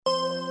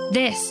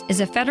This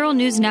is a Federal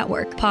News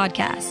Network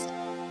podcast.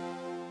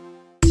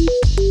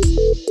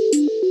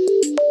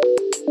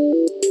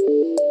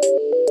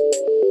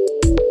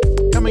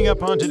 Coming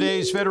up on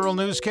today's Federal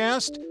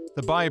Newscast,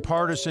 the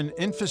bipartisan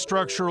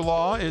infrastructure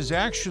law is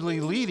actually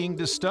leading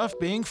to stuff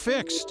being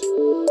fixed.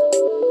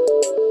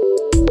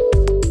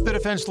 The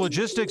Defense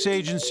Logistics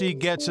Agency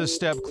gets a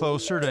step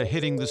closer to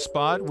hitting the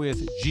spot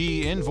with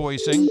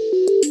G-invoicing.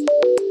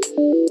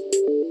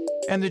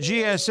 And the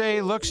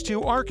GSA looks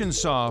to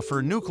Arkansas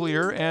for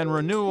nuclear and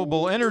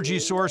renewable energy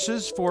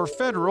sources for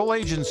federal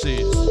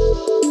agencies.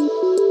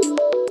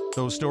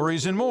 Those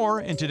stories and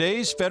more in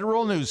today's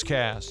Federal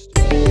Newscast.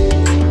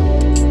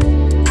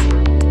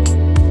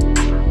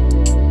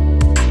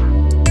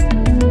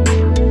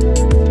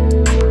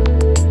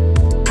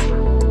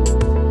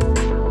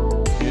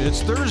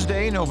 It's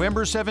Thursday,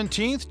 November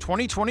 17th,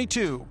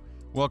 2022.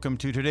 Welcome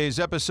to today's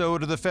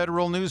episode of the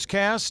Federal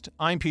Newscast.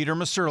 I'm Peter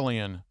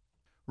Musurlian.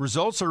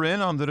 Results are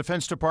in on the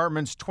Defense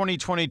Department's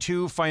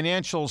 2022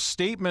 financial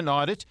statement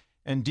audit,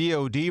 and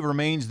DoD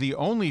remains the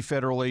only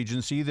federal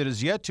agency that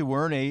is yet to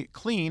earn a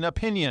clean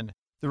opinion.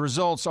 The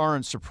results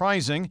aren't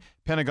surprising.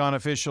 Pentagon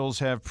officials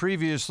have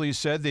previously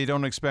said they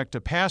don't expect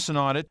to pass an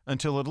audit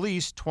until at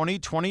least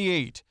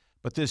 2028.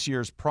 But this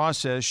year's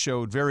process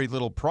showed very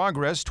little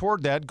progress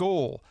toward that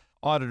goal.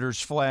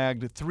 Auditors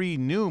flagged 3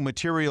 new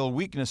material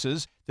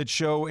weaknesses that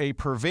show a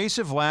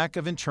pervasive lack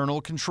of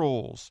internal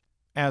controls.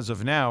 As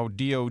of now,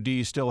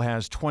 DoD still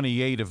has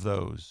 28 of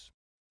those.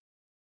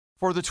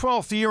 For the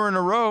 12th year in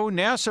a row,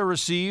 NASA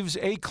receives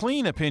a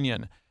clean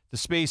opinion. The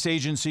space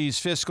agency's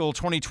fiscal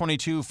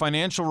 2022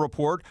 financial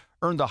report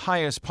earned the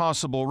highest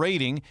possible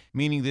rating,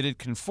 meaning that it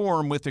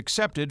conformed with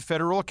accepted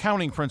federal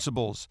accounting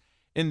principles.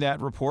 In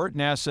that report,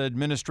 NASA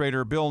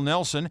Administrator Bill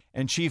Nelson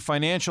and Chief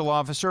Financial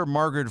Officer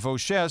Margaret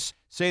Vosches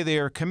say they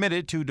are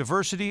committed to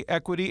diversity,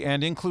 equity,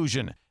 and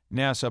inclusion.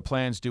 NASA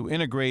plans to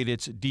integrate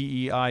its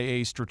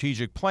DEIA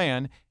strategic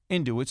plan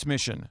into its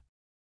mission.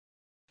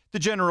 The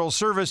General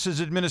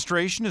Services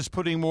Administration is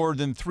putting more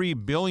than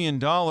 $3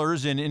 billion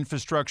in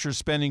infrastructure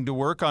spending to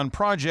work on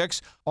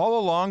projects all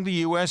along the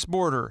U.S.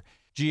 border.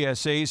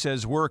 GSA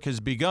says work has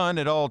begun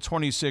at all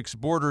 26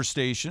 border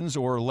stations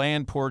or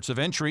land ports of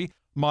entry,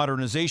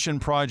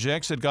 modernization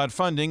projects that got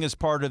funding as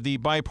part of the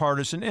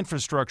bipartisan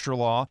infrastructure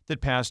law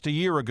that passed a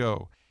year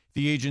ago.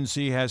 The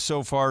agency has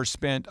so far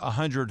spent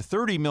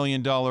 $130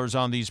 million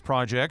on these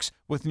projects,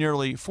 with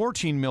nearly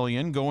 $14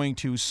 million going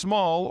to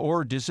small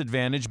or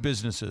disadvantaged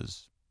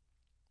businesses.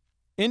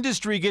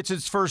 Industry gets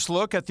its first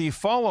look at the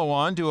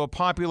follow-on to a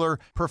popular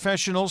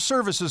professional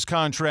services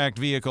contract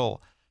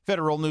vehicle.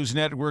 Federal News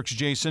Network's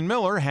Jason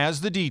Miller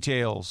has the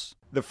details.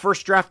 The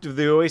first draft of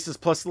the OASIS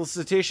Plus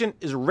solicitation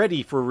is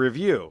ready for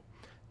review.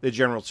 The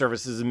General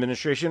Services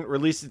Administration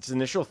released its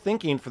initial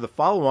thinking for the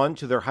follow-on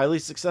to their highly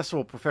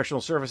successful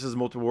professional services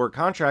multi-award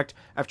contract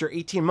after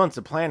 18 months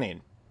of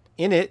planning.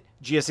 In it,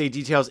 GSA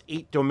details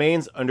 8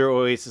 domains under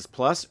OASIS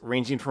Plus,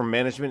 ranging from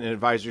management and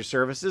advisory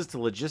services to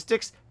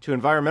logistics to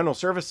environmental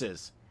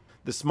services.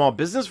 The small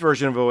business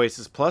version of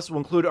OASIS Plus will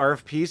include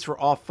RFPs for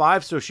all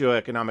 5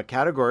 socioeconomic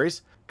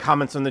categories.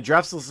 Comments on the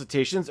draft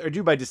solicitations are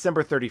due by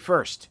December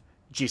 31st.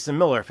 Jason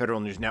Miller, Federal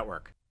News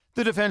Network.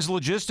 The Defense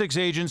Logistics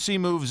Agency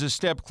moves a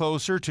step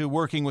closer to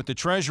working with the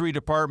Treasury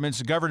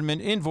Department's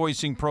government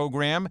invoicing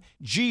program,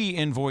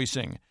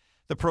 G-invoicing.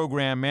 The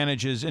program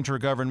manages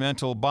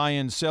intergovernmental buy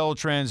and sell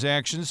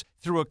transactions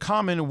through a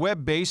common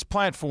web-based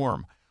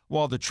platform.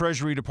 While the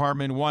Treasury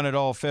Department wanted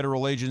all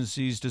federal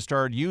agencies to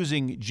start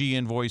using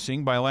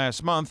G-invoicing by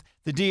last month,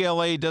 the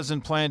DLA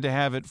doesn't plan to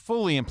have it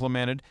fully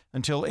implemented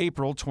until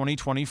April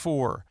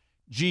 2024.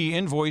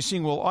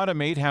 G-invoicing will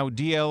automate how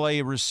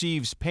DLA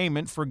receives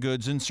payment for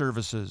goods and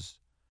services.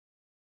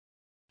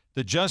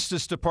 The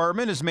Justice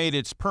Department has made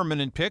its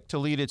permanent pick to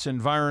lead its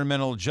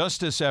environmental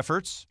justice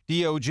efforts.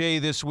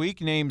 DOJ this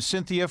week named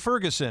Cynthia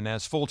Ferguson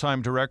as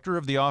full-time director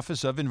of the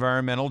Office of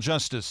Environmental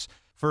Justice.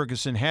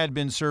 Ferguson had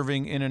been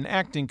serving in an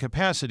acting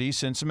capacity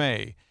since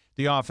May.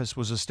 The office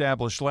was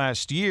established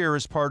last year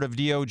as part of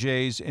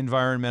DOJ's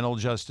environmental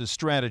justice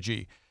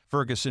strategy.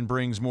 Ferguson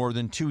brings more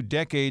than 2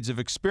 decades of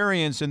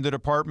experience in the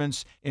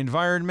department's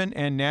Environment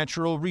and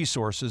Natural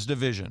Resources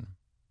Division.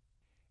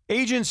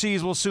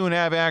 Agencies will soon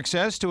have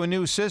access to a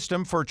new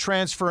system for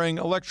transferring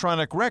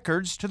electronic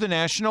records to the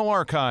National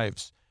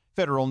Archives.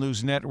 Federal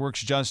News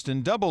Network's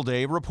Justin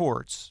Doubleday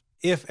reports.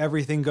 If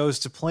everything goes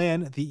to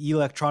plan, the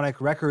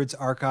Electronic Records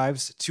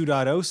Archives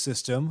 2.0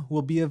 system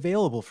will be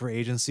available for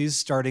agencies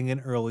starting in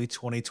early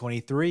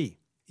 2023.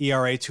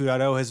 ERA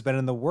 2.0 has been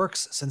in the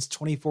works since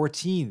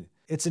 2014.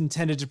 It's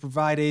intended to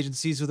provide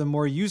agencies with a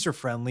more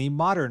user-friendly,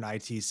 modern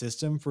IT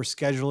system for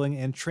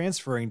scheduling and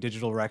transferring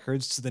digital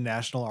records to the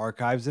National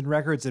Archives and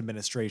Records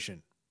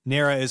Administration.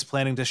 NARA is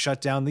planning to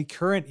shut down the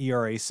current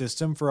ERA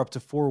system for up to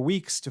 4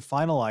 weeks to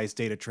finalize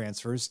data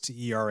transfers to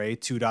ERA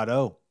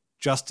 2.0.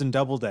 Justin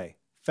Doubleday,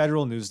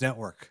 Federal News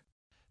Network.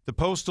 The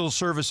Postal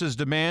Service's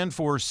demand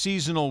for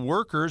seasonal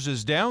workers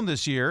is down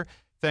this year,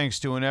 thanks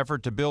to an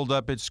effort to build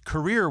up its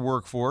career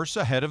workforce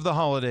ahead of the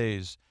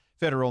holidays.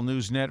 Federal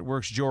News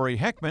Network's Jory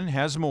Heckman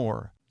has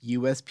more.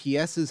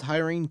 USPS is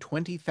hiring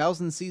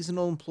 20,000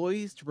 seasonal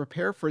employees to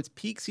prepare for its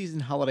peak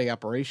season holiday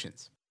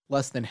operations,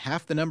 less than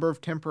half the number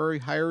of temporary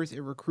hires it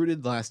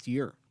recruited last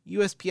year.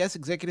 USPS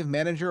Executive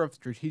Manager of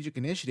Strategic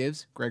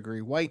Initiatives,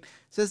 Gregory White,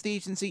 says the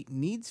agency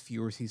needs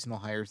fewer seasonal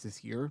hires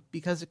this year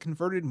because it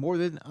converted more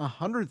than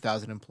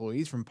 100,000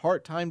 employees from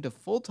part-time to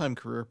full-time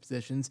career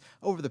positions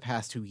over the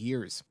past 2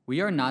 years.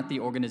 We are not the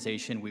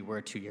organization we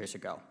were 2 years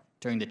ago,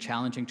 during the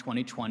challenging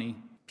 2020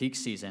 peak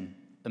season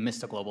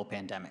amidst a global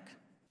pandemic.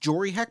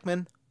 Jory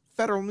Heckman,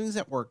 Federal News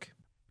Network.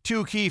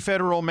 2 key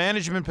federal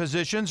management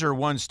positions are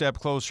one step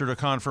closer to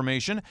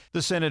confirmation.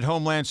 The Senate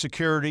Homeland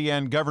Security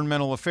and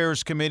Governmental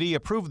Affairs Committee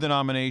approved the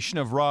nomination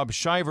of Rob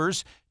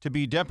Shivers to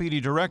be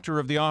Deputy Director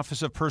of the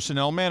Office of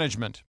Personnel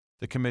Management.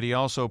 The committee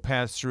also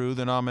passed through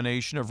the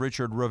nomination of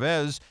Richard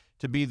Revesz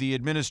to be the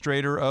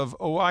Administrator of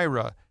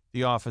OIRA,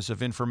 the Office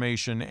of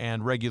Information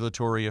and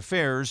Regulatory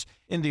Affairs,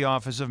 in the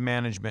Office of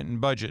Management and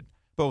Budget.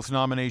 Both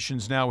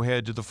nominations now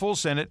head to the full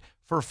Senate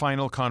for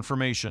final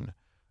confirmation.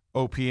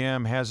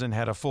 OPM hasn't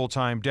had a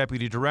full-time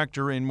deputy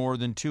director in more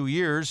than 2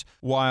 years,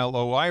 while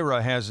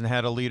OIRA hasn't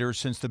had a leader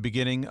since the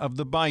beginning of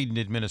the Biden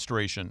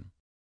administration.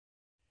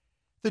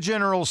 The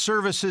General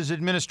Services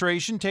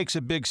Administration takes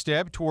a big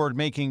step toward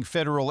making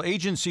federal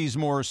agencies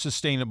more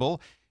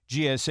sustainable.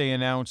 GSA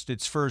announced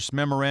its first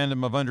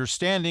memorandum of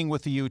understanding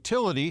with the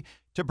utility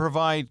to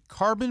provide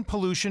carbon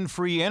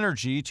pollution-free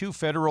energy to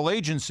federal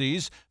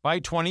agencies by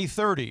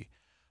 2030.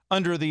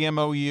 Under the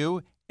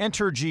MOU,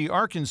 Entergy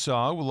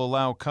Arkansas will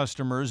allow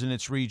customers in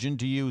its region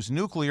to use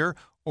nuclear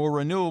or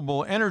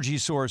renewable energy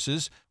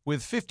sources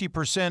with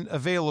 50%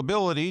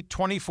 availability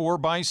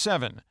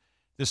 24/7.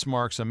 This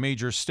marks a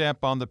major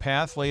step on the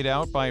path laid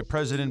out by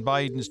President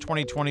Biden's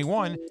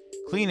 2021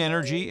 Clean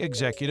Energy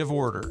Executive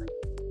Order.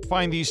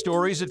 Find these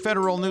stories at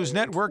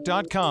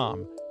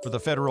federalnewsnetwork.com. For the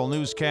Federal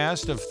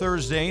Newscast of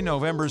Thursday,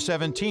 November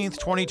 17th,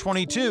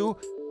 2022,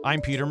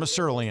 I'm Peter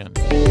Musurlian.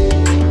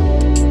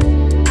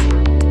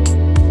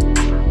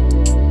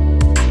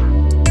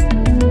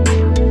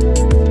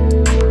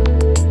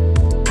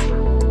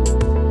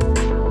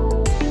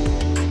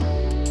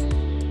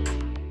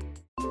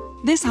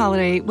 This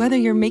holiday, whether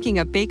you're making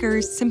a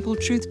Baker's Simple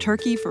Truth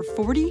turkey for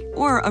 40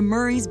 or a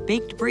Murray's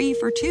Baked Brie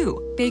for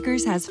 2,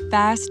 Baker's has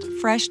fast,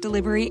 fresh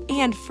delivery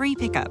and free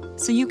pickup,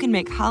 so you can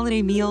make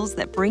holiday meals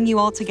that bring you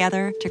all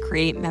together to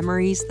create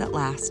memories that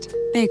last.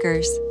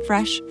 Baker's,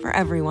 fresh for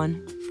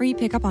everyone. Free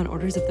pickup on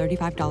orders of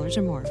 $35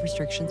 or more.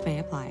 Restrictions may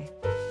apply.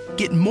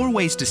 Get more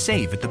ways to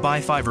save at the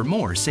Buy 5 or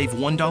More Save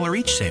 $1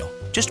 each sale.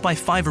 Just buy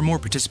 5 or more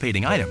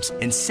participating items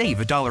and save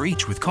 $1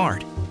 each with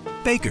card.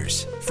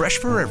 Baker's, fresh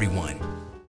for everyone.